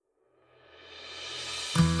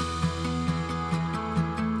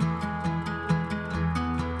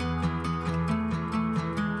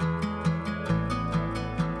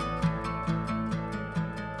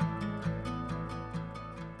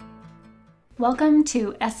Welcome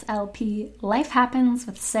to SLP Life Happens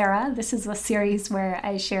with Sarah. This is a series where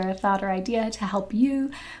I share a thought or idea to help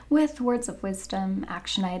you with words of wisdom,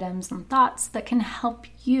 action items, and thoughts that can help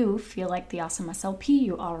you feel like the awesome SLP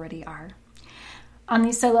you already are. On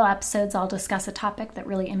these solo episodes, I'll discuss a topic that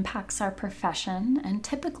really impacts our profession, and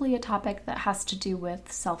typically a topic that has to do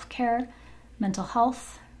with self-care, mental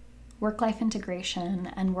health, work-life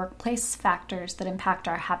integration, and workplace factors that impact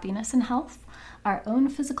our happiness and health, our own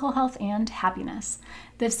physical health and happiness.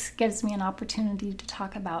 This gives me an opportunity to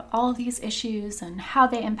talk about all these issues and how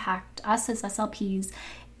they impact us as SLPs,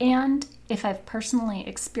 and if I've personally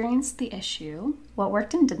experienced the issue, what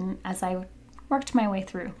worked and didn't as I worked my way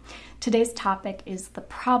through. Today's topic is the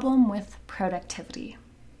problem with productivity.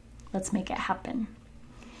 Let's make it happen.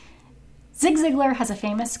 Zig Ziglar has a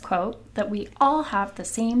famous quote that we all have the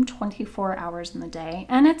same 24 hours in the day,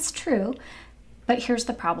 and it's true, but here's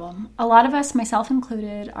the problem. A lot of us, myself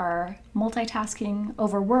included, are multitasking,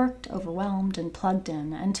 overworked, overwhelmed, and plugged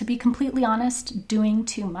in, and to be completely honest, doing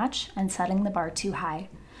too much and setting the bar too high.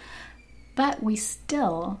 But we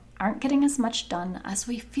still aren't getting as much done as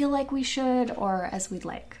we feel like we should or as we'd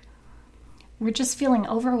like. We're just feeling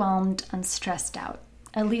overwhelmed and stressed out.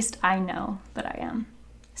 At least I know that I am.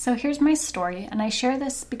 So here's my story, and I share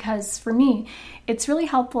this because for me, it's really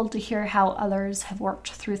helpful to hear how others have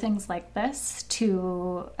worked through things like this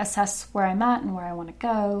to assess where I'm at and where I want to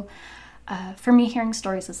go. For me, hearing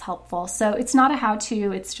stories is helpful. So it's not a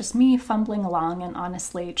how-to, it's just me fumbling along and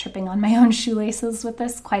honestly tripping on my own shoelaces with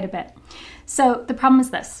this quite a bit. So the problem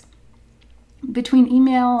is this. Between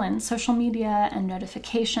email and social media and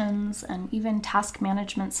notifications and even task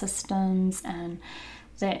management systems and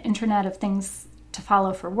the Internet of Things to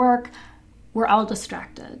follow for work, we're all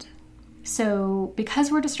distracted. So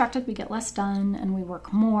because we're distracted, we get less done and we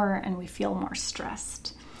work more and we feel more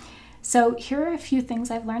stressed. So here are a few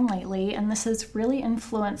things I've learned lately, and this is really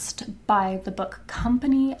influenced by the book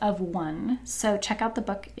Company of One. So check out the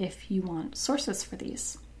book if you want sources for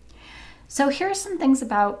these. So here are some things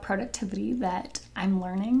about productivity that I'm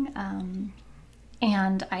learning,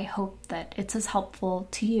 and I hope that it's as helpful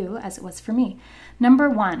to you as it was for me. Number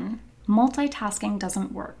one, multitasking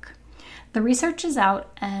doesn't work. The research is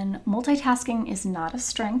out, and multitasking is not a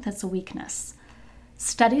strength, it's a weakness.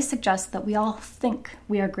 Studies suggest that we all think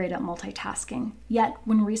we are great at multitasking, yet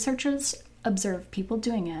when researchers observe people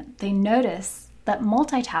doing it, they notice that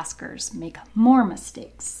multitaskers make more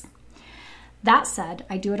mistakes. That said,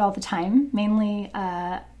 I do it all the time, mainly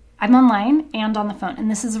I'm online and on the phone, and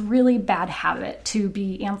this is a really bad habit to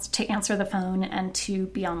answer the phone and to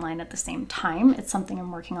be online at the same time. It's something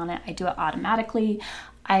I'm working on it. I do it automatically.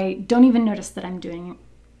 I don't even notice that I'm doing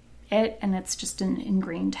it, and it's just an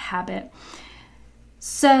ingrained habit.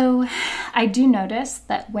 So I do notice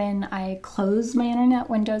that when I close my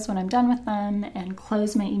internet windows when I'm done with them and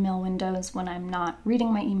close my email windows when I'm not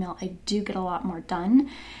reading my email, I do get a lot more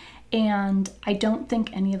done. And I don't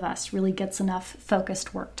think any of us really gets enough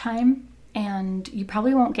focused work time. And you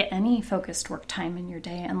probably won't get any focused work time in your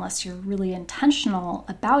day unless you're really intentional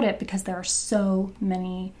about it because there are so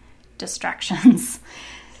many distractions.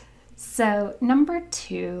 So number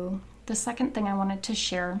two, the second thing I wanted to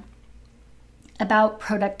share about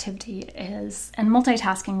productivity is, and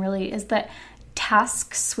multitasking really, is that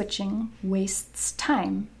task switching wastes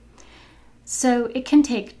time. So it can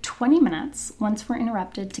take 20 minutes once we're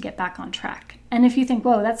interrupted to get back on track. And if you think,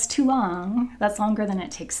 whoa, that's too long, that's longer than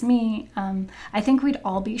it takes me, I think we'd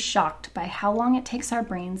all be shocked by how long it takes our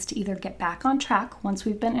brains to either get back on track once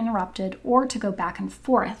we've been interrupted or to go back and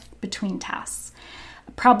forth between tasks.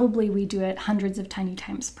 Probably we do it hundreds of tiny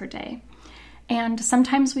times per day. And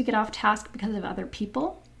sometimes we get off task because of other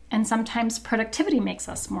people, and sometimes productivity makes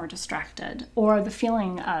us more distracted, or the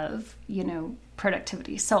feeling of,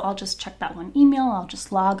 productivity. So I'll just check that one email, I'll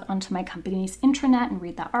just log onto my company's intranet and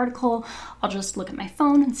read that article, I'll just look at my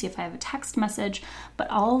phone and see if I have a text message, but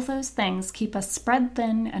all of those things keep us spread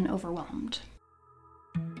thin and overwhelmed.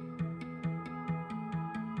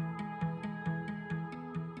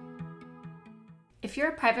 If you're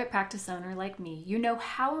a private practice owner like me, you know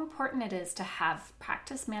how important it is to have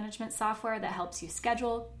practice management software that helps you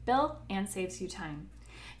schedule, bill, and saves you time.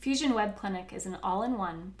 Fusion Web Clinic is an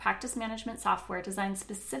all-in-one practice management software designed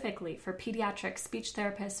specifically for pediatric speech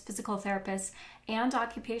therapists, physical therapists, and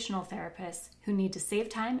occupational therapists who need to save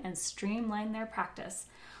time and streamline their practice.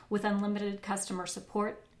 With unlimited customer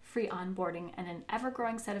support, free onboarding, and an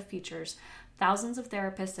ever-growing set of features, thousands of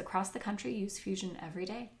therapists across the country use Fusion every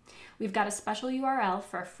day. We've got a special URL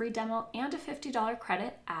for a free demo and a $50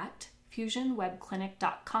 credit at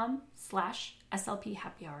fusionwebclinic.com/SLP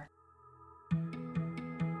Happy Hour.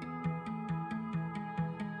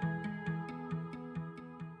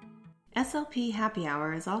 SLP Happy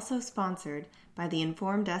Hour is also sponsored by the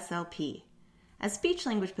Informed SLP. As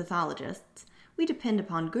speech-language pathologists, we depend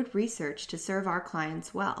upon good research to serve our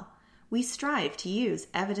clients well. We strive to use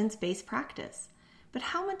evidence-based practice. But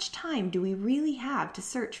how much time do we really have to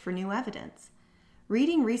search for new evidence?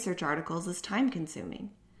 Reading research articles is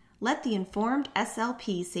time-consuming. Let the Informed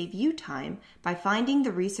SLP save you time by finding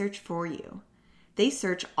the research for you. They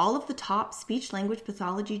search all of the top speech-language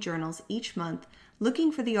pathology journals each month,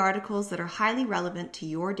 looking for the articles that are highly relevant to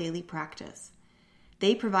your daily practice.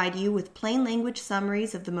 They provide you with plain language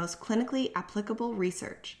summaries of the most clinically applicable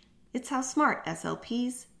research. It's how smart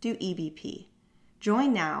SLPs do EBP.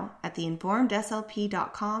 Join now at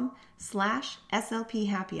theinformedslp.com/SLP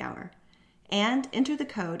Happy Hour and enter the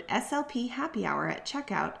code SLP Happy Hour at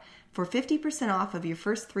checkout for 50% off of your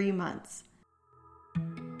first 3 months.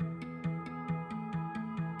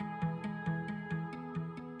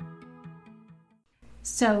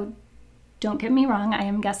 So don't get me wrong, I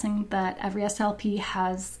am guessing that every SLP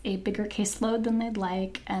has a bigger caseload than they'd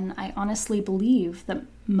like, and I honestly believe that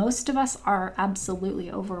most of us are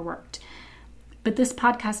absolutely overworked. But this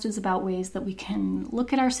podcast is about ways that we can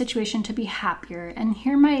look at our situation to be happier. And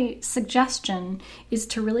here my suggestion is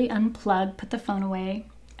to really unplug, put the phone away.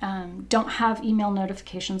 Don't have email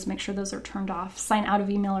notifications, make sure those are turned off. Sign out of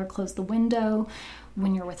email or close the window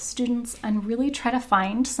when you're with students, and really try to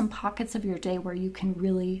find some pockets of your day where you can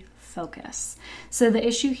really focus. So the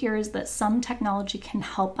issue here is that some technology can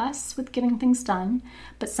help us with getting things done,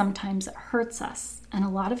 but sometimes it hurts us. And a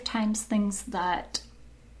lot of times things that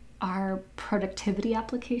are productivity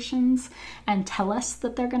applications and tell us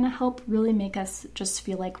that they're going to help really make us just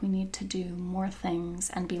feel like we need to do more things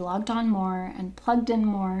and be logged on more and plugged in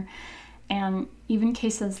more. And even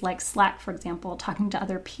cases like Slack, for example, talking to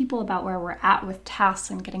other people about where we're at with tasks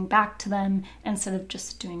and getting back to them instead of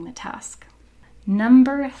just doing the task.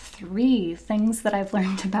 Number 3 things that I've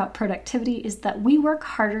learned about productivity is that we work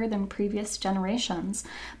harder than previous generations,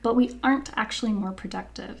 but we aren't actually more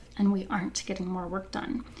productive and we aren't getting more work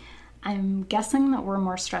done. I'm guessing that we're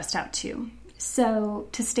more stressed out too. So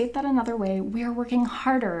to state that another way, we are working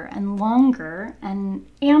harder and longer and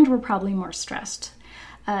we're probably more stressed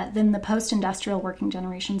than the post-industrial working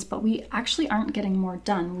generations, but we actually aren't getting more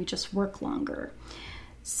done. We just work longer.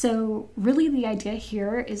 So really the idea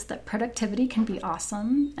here is that productivity can be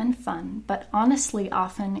awesome and fun, but honestly,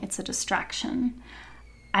 often it's a distraction.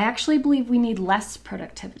 I actually believe we need less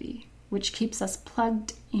productivity, which keeps us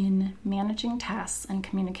plugged in managing tasks and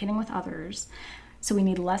communicating with others. So we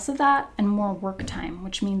need less of that and more work time,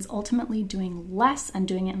 which means ultimately doing less and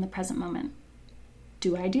doing it in the present moment.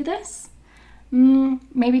 Do I do this?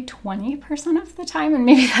 Maybe 20% of the time, and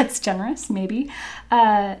maybe that's generous, maybe.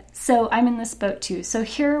 So I'm in this boat too. So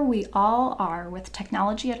here we all are with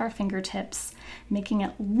technology at our fingertips, making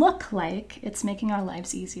it look like it's making our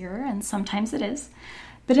lives easier, and sometimes it is.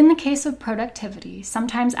 But in the case of productivity,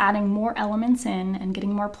 sometimes adding more elements in and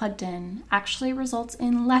getting more plugged in actually results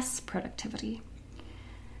in less productivity.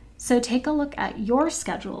 So take a look at your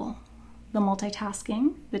schedule, the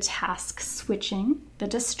multitasking, the task switching, the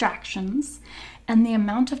distractions, and the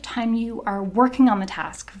amount of time you are working on the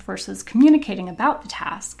task versus communicating about the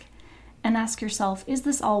task, and ask yourself, is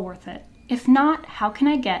this all worth it? If not, how can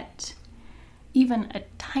I get even a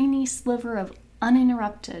tiny sliver of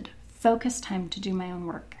uninterrupted, focused time to do my own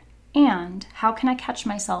work? And how can I catch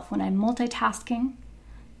myself when I'm multitasking,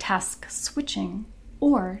 task switching,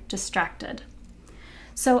 or distracted?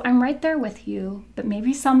 So I'm right there with you, but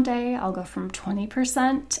maybe someday I'll go from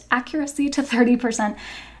 20% accuracy to 30%,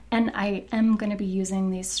 and I am going to be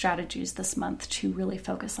using these strategies this month to really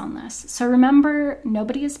focus on this. So remember,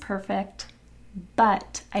 nobody is perfect,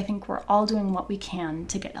 but I think we're all doing what we can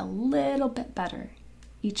to get a little bit better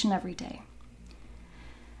each and every day.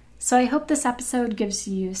 So I hope this episode gives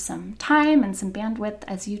you some time and some bandwidth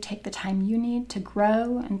as you take the time you need to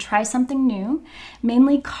grow and try something new,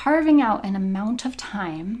 mainly carving out an amount of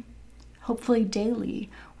time, hopefully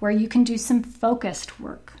daily, where you can do some focused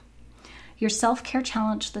work. Your self-care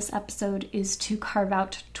challenge this episode is to carve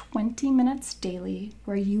out 20 minutes daily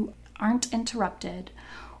where you aren't interrupted,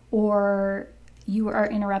 or you are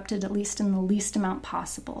interrupted at least in the least amount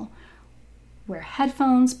possible. Wear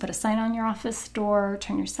headphones, put a sign on your office door,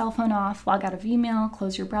 turn your cell phone off, log out of email,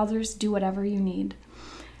 close your browsers, do whatever you need.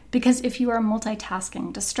 Because if you are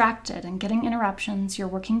multitasking, distracted, and getting interruptions, you're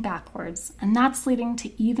working backwards, and that's leading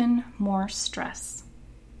to even more stress.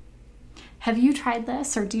 Have you tried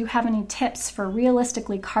this, or do you have any tips for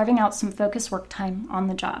realistically carving out some focused work time on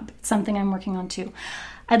the job? It's something I'm working on too.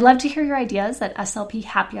 I'd love to hear your ideas at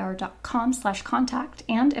slphappyhour.com/contact,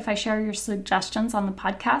 and if I share your suggestions on the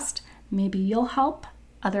podcast, maybe you'll help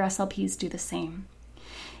other SLPs do the same.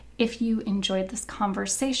 If you enjoyed this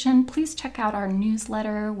conversation, please check out our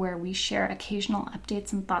newsletter where we share occasional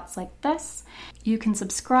updates and thoughts like this. You can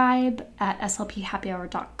subscribe at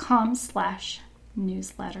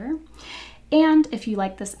slphappyhour.com/newsletter. And if you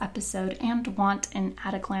like this episode and want an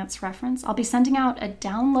at-a-glance reference, I'll be sending out a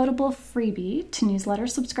downloadable freebie to newsletter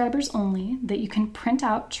subscribers only that you can print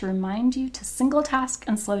out to remind you to single task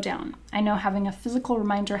and slow down. I know having a physical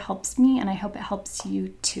reminder helps me, and I hope it helps you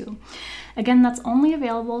too. Again, that's only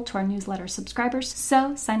available to our newsletter subscribers,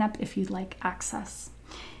 so sign up if you'd like access.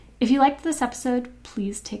 If you liked this episode,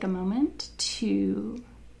 please take a moment to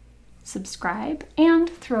subscribe and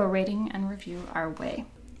throw a rating and review our way.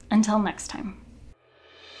 Until next time.